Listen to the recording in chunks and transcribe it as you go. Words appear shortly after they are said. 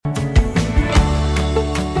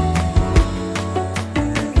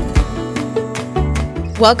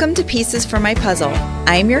Welcome to Pieces for My Puzzle.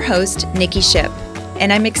 I'm your host, Nikki Ship,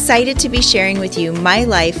 and I'm excited to be sharing with you my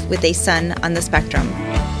life with a son on the spectrum.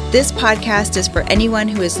 This podcast is for anyone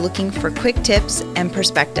who is looking for quick tips and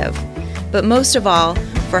perspective, but most of all,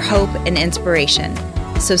 for hope and inspiration.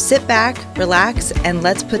 So sit back, relax, and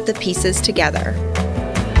let's put the pieces together.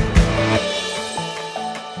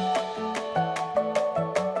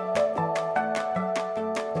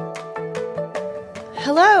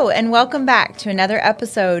 Hello, and welcome back to another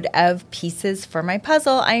episode of Pieces for My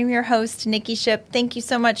Puzzle. I am your host, Nikki Ship. Thank you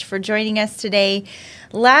so much for joining us today.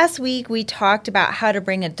 Last week, we talked about how to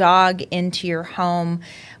bring a dog into your home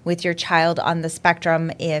with your child on the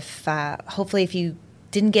spectrum. Hopefully, if you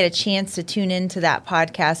didn't get a chance to tune into that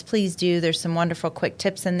podcast, please do. There's some wonderful quick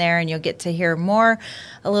tips in there, and you'll get to hear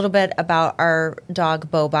a little bit about our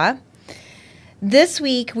dog, Boba. This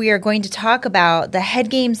week, we are going to talk about the head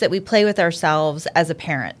games that we play with ourselves as a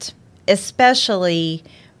parent, especially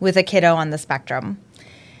with a kiddo on the spectrum.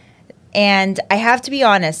 And I have to be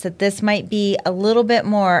honest that this might be a little bit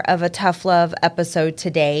more of a tough love episode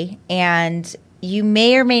today, and you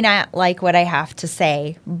may or may not like what I have to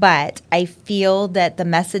say, but I feel that the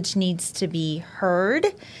message needs to be heard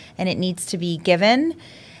and it needs to be given.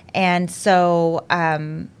 And so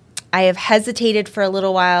I have hesitated for a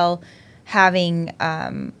little while having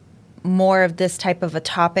more of this type of a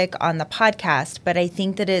topic on the podcast, but I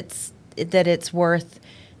think that it's worth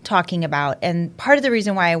talking about. And part of the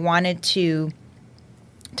reason why I wanted to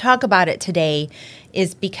talk about it today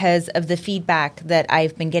is because of the feedback that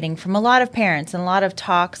I've been getting from a lot of parents and a lot of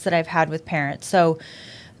talks that I've had with parents. So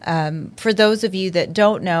for those of you that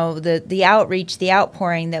don't know, the outreach, the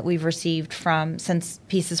outpouring that we've received since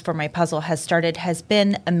Pieces for My Puzzle has started has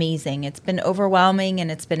been amazing. It's been overwhelming and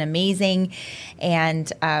it's been amazing.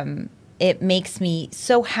 And it makes me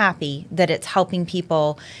so happy that it's helping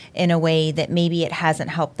people in a way that maybe it hasn't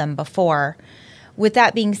helped them before. With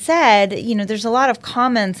that being said, there's a lot of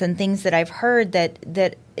comments and things that I've heard that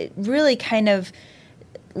it really kind of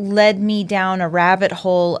led me down a rabbit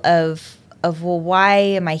hole of well, why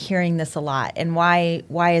am I hearing this a lot, and why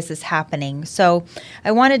is this happening? So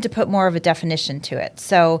I wanted to put more of a definition to it.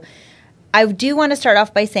 So I do want to start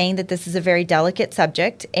off by saying that this is a very delicate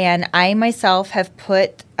subject, and I myself have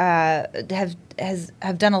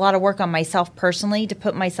have done a lot of work on myself personally to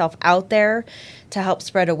put myself out there to help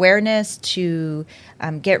spread awareness, to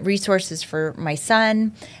get resources for my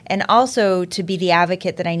son, and also to be the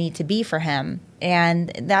advocate that I need to be for him.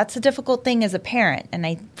 And that's a difficult thing as a parent.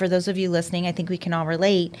 And for those of you listening, I think we can all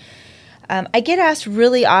relate. I get asked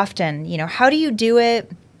really often, how do you do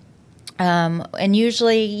it? And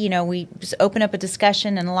usually, we just open up a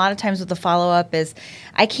discussion, and a lot of times with the follow-up is,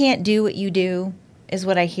 I can't do what you do, is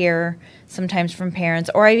what I hear sometimes from parents.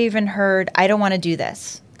 Or I've even heard, I don't want to do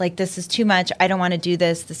this. Like, this is too much. I don't want to do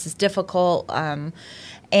this. This is difficult.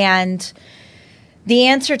 And the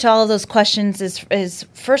answer to all of those questions is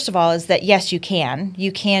first of all, is that yes, you can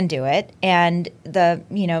do it. And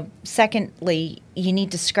secondly, you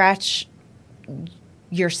need to scratch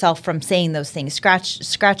yourself from saying those things,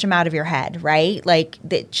 scratch them out of your head, right? Like,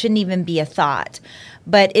 that shouldn't even be a thought,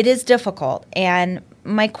 but it is difficult. And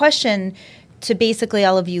my question to basically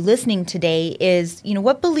all of you listening today is,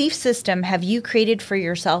 what belief system have you created for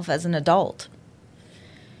yourself as an adult?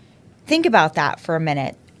 Think about that for a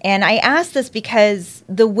minute. And I ask this because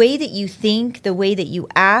the way that you think, the way that you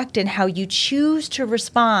act, and how you choose to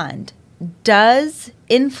respond does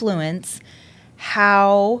influence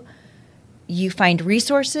how you find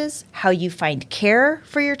resources, how you find care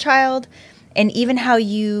for your child, and even how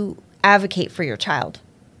you advocate for your child.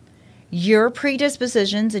 Your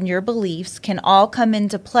predispositions and your beliefs can all come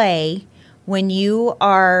into play when you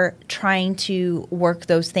are trying to work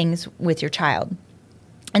those things with your child.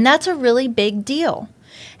 And that's a really big deal.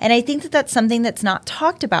 And I think that that's something that's not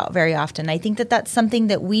talked about very often. I think that that's something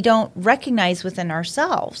that we don't recognize within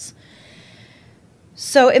ourselves.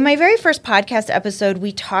 So in my very first podcast episode,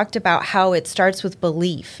 we talked about how it starts with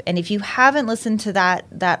belief. And if you haven't listened to that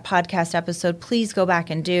podcast episode, please go back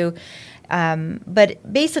and do.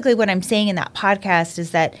 But basically what I'm saying in that podcast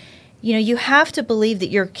is that, you have to believe that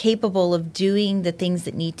you're capable of doing the things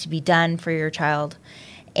that need to be done for your child.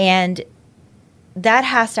 And that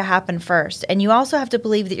has to happen first. And you also have to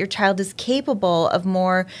believe that your child is capable of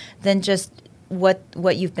more than just what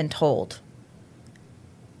you've been told.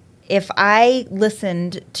 If I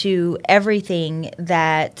listened to everything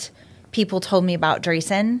that people told me about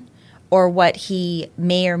Drayson or what he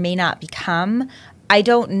may or may not become, I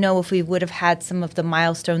don't know if we would have had some of the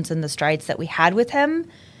milestones and the strides that we had with him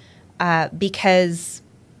because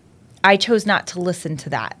I chose not to listen to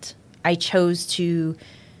that. I chose to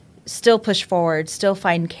still push forward, still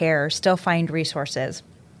find care, still find resources.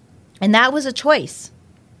 And that was a choice.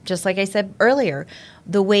 Just like I said earlier,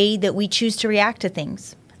 the way that we choose to react to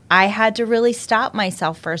things. I had to really stop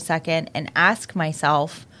myself for a second and ask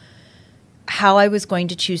myself how I was going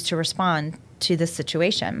to choose to respond to this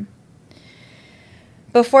situation.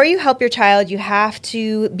 Before you help your child, you have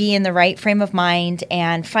to be in the right frame of mind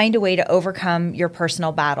and find a way to overcome your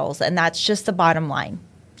personal battles. And that's just the bottom line.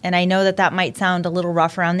 And I know that that might sound a little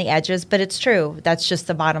rough around the edges, but it's true. That's just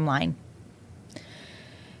the bottom line.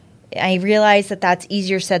 I realize that that's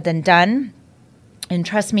easier said than done. And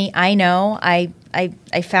trust me, I know. I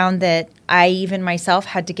found that I even myself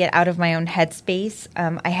had to get out of my own headspace.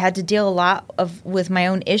 I had to deal a lot with my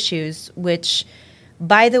own issues, which,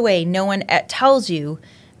 by the way, no one tells you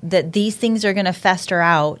that these things are going to fester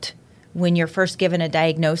out when you're first given a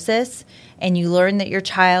diagnosis and you learn that your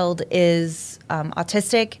child is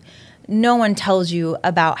autistic. No one tells you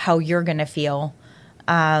about how you're going to feel.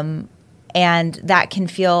 And that can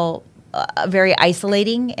feel very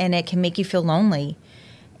isolating, and it can make you feel lonely.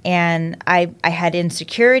 And I had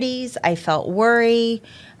insecurities. I felt worry.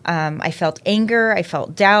 I felt anger. I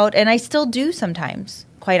felt doubt. And I still do sometimes.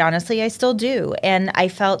 Quite honestly, I still do. And I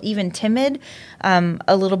felt even timid,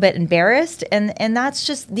 a little bit embarrassed. And that's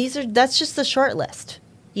just the short list,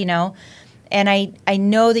 you know. And I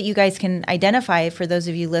know that you guys can identify, for those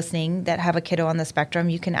of you listening that have a kiddo on the spectrum,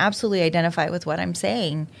 you can absolutely identify with what I'm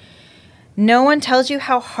saying. No one tells you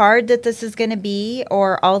how hard that this is going to be,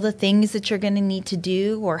 or all the things that you're going to need to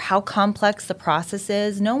do, or how complex the process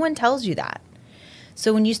is. No one tells you that.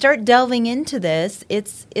 So when you start delving into this,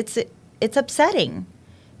 it's upsetting,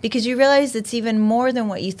 because you realize it's even more than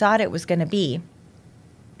what you thought it was going to be.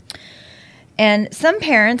 And some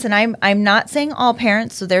parents, and I'm not saying all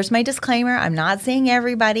parents, so there's my disclaimer. I'm not saying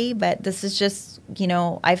everybody, but this is just, you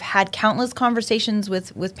know, I've had countless conversations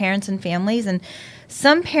with parents and families, and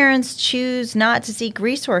some parents choose not to seek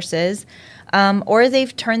resources, or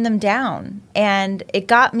they've turned them down. And it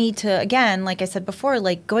got me to, again, like I said before,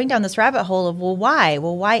 like going down this rabbit hole of, well, why?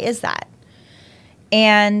 Well, why is that?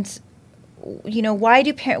 And, you know,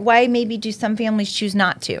 why maybe do some families choose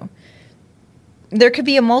not to? There could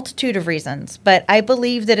be a multitude of reasons, but I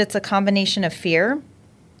believe that it's a combination of fear.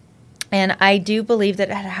 And I do believe that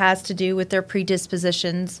it has to do with their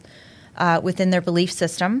predispositions within their belief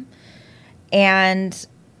system. And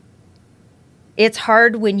it's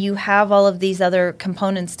hard when you have all of these other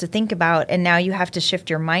components to think about, and now you have to shift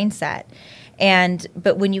your mindset.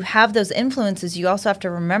 But when you have those influences, you also have to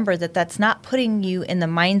remember that that's not putting you in the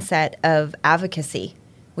mindset of advocacy,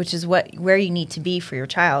 which is where you need to be for your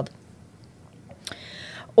child.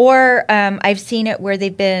 Or I've seen it where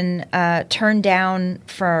they've been turned down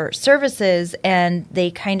for services, and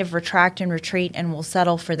they kind of retract and retreat and will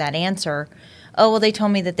settle for that answer. Oh, well, they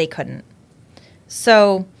told me that they couldn't.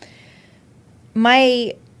 So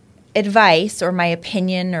my advice, or my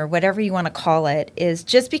opinion, or whatever you want to call it, is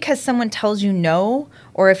just because someone tells you no,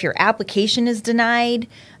 or if your application is denied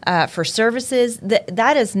for services,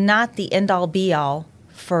 that is not the end-all be-all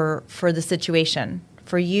for the situation,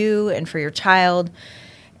 for you and for your child.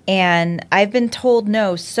 And I've been told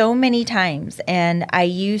no so many times, and I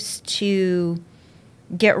used to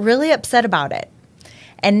get really upset about it.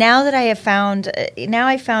 And now that I found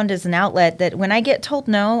as an outlet that when I get told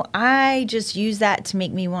no, I just use that to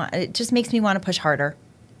it just makes me want to push harder.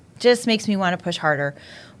 Just makes me want to push harder.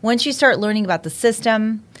 Once you start learning about the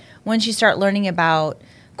system, once you start learning about,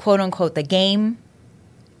 quote unquote, the game,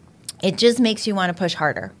 it just makes you want to push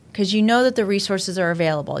harder, because you know that the resources are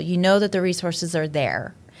available. You know that the resources are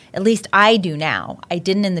there. At least I do now. I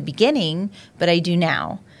didn't in the beginning, but I do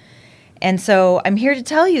now. And so I'm here to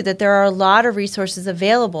tell you that there are a lot of resources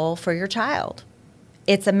available for your child.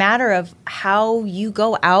 It's a matter of how you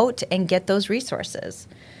go out and get those resources.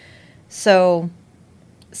 So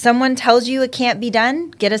someone tells you it can't be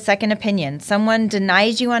done, get a second opinion. Someone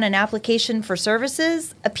denies you on an application for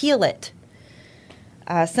services, appeal it.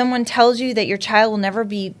 Someone tells you that your child will never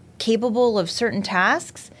be capable of certain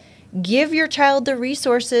tasks, give your child the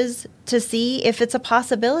resources to see if it's a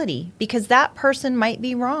possibility, because that person might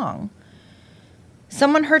be wrong.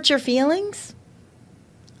 Someone hurts your feelings?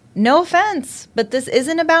 No offense, but this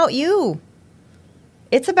isn't about you.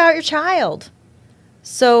 It's about your child.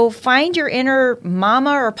 So find your inner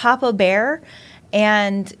mama or papa bear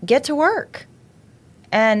and get to work.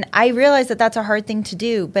 And I realize that that's a hard thing to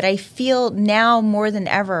do, but I feel now more than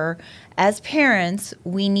ever, as parents,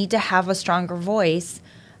 we need to have a stronger voice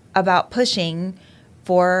about pushing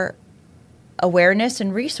for awareness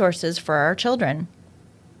and resources for our children.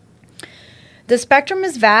 The spectrum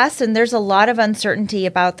is vast, and there's a lot of uncertainty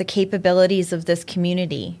about the capabilities of this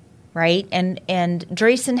community. right? And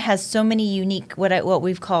Drayson has so many unique what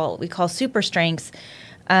we call super strengths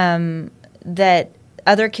that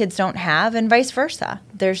other kids don't have, and vice versa.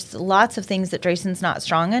 There's lots of things that Drayson's not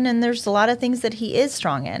strong in, and there's a lot of things that he is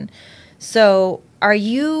strong in. So are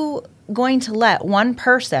you going to let one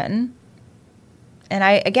person, and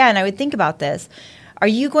I would think about this, are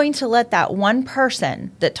you going to let that one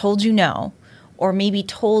person that told you no, or maybe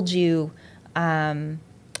told you,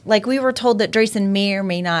 like we were told that Drayson may or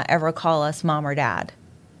may not ever call us mom or dad.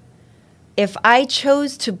 If I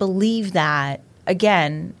chose to believe that,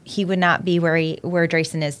 again, he would not be where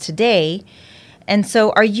Drayson is today. And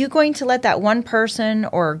so are you going to let that one person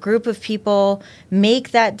or a group of people make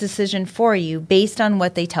that decision for you based on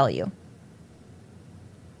what they tell you?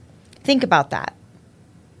 Think about that.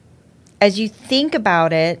 As you think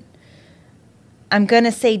about it, I'm going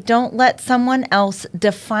to say don't let someone else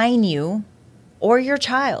define you or your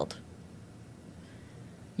child.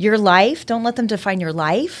 Your life, don't let them define your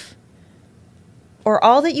life or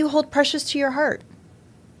all that you hold precious to your heart.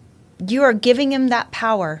 You are giving them that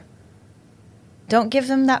power. Don't give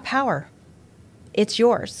them that power. It's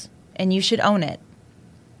yours, and you should own it.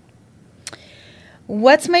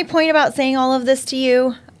 What's my point about saying all of this to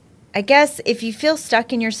you? I guess if you feel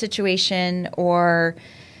stuck in your situation or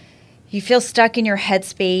you feel stuck in your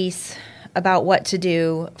headspace about what to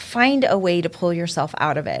do, find a way to pull yourself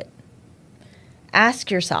out of it.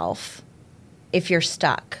 Ask yourself if you're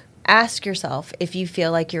stuck. Ask yourself if you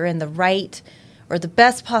feel like you're in the right or the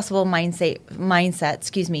best possible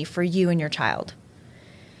mindset, for you and your child.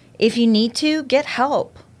 If you need to, get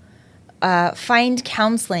help. Find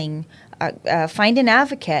counseling. Find an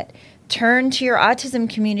advocate. Turn to your autism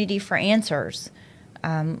community for answers.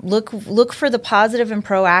 Look for the positive and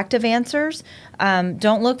proactive answers.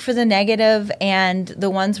 Don't look for the negative and the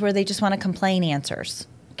ones where they just want to complain answers.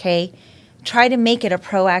 Okay? Try to make it a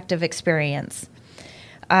proactive experience.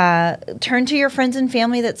 Turn to your friends and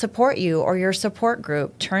family that support you or your support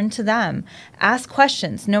group. Turn to them. Ask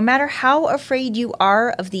questions. No matter how afraid you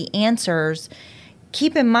are of the answers,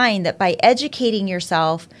 keep in mind that by educating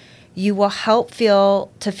yourself, you will help feel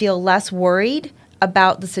less worried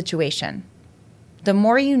about the situation. The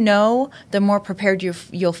more you know, the more prepared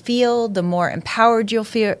you'll feel, the more empowered you'll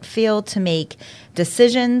feel to make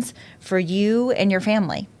decisions for you and your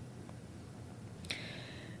family.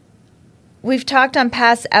 We've talked on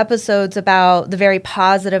past episodes about the very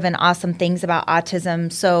positive and awesome things about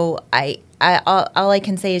autism, so all I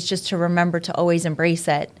can say is just to remember to always embrace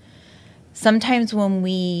it. Sometimes when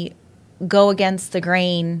we go against the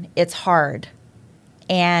grain, it's hard,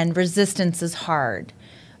 and resistance is hard,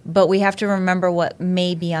 but we have to remember what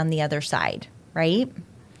may be on the other side, right?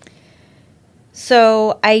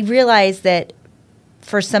 So I realize that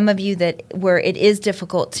for some of you where it is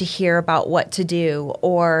difficult to hear about what to do,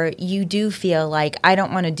 or you do feel like, I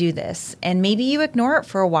don't want to do this, and maybe you ignore it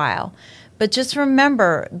for a while. But just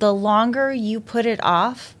remember, the longer you put it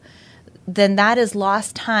off, then that is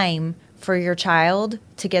lost time for your child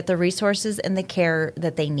to get the resources and the care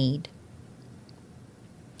that they need.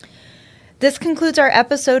 This concludes our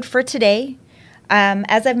episode for today.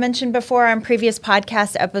 As I've mentioned before on previous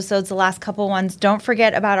podcast episodes, the last couple ones, don't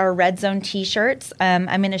forget about our Red Zone t-shirts. I'm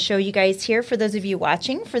going to show you guys here for those of you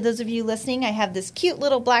watching. For those of you listening, I have this cute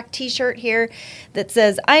little black t-shirt here that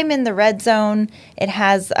says, I'm in the Red Zone. It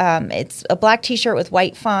has, it's a black t-shirt with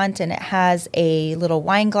white font, and it has a little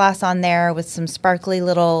wine glass on there with some sparkly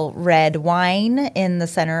little red wine in the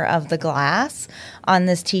center of the glass on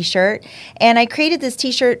this t-shirt. And I created this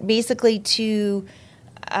t-shirt basically to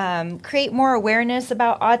create more awareness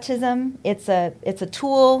about autism. It's a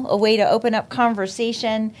tool, a way to open up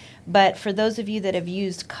conversation. But for those of you that have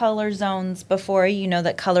used color zones before, you know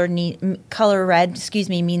that color red,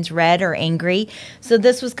 means red or angry. So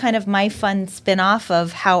this was kind of my fun spin-off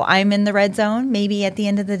of how I'm in the red zone. Maybe at the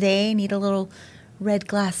end of the day, I need a little red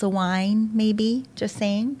glass of wine, maybe, just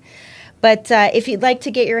saying. But if you'd like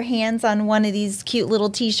to get your hands on one of these cute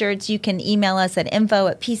little t-shirts, you can email us at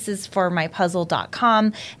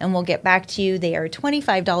info@piecesformypuzzle.com, and we'll get back to you. They are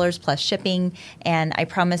 $25 plus shipping, and I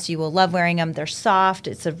promise you will love wearing them. They're soft.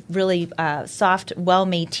 It's a really soft,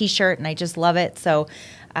 well-made t-shirt, and I just love it. So,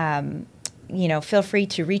 feel free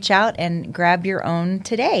to reach out and grab your own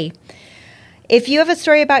today. If you have a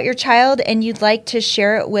story about your child and you'd like to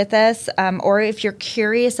share it with us, or if you're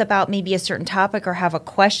curious about maybe a certain topic or have a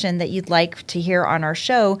question that you'd like to hear on our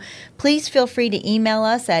show, please feel free to email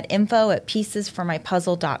us at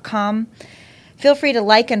info@piecesformypuzzle.com. Feel free to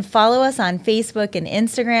like and follow us on Facebook and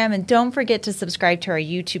Instagram, and don't forget to subscribe to our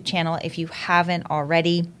YouTube channel if you haven't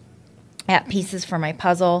already, at Pieces for My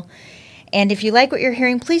Puzzle. And if you like what you're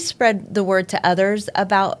hearing, please spread the word to others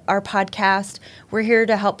about our podcast. We're here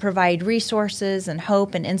to help provide resources and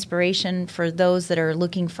hope and inspiration for those that are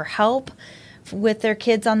looking for help with their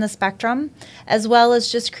kids on the spectrum, as well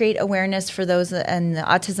as just create awareness for those in the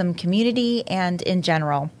autism community and in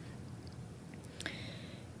general.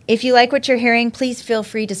 If you like what you're hearing, please feel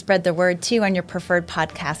free to spread the word too on your preferred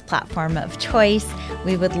podcast platform of choice.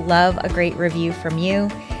 We would love a great review from you.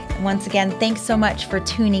 Once again, thanks so much for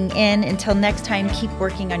tuning in. Until next time, keep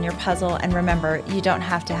working on your puzzle. And remember, you don't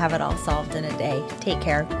have to have it all solved in a day. Take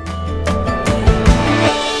care.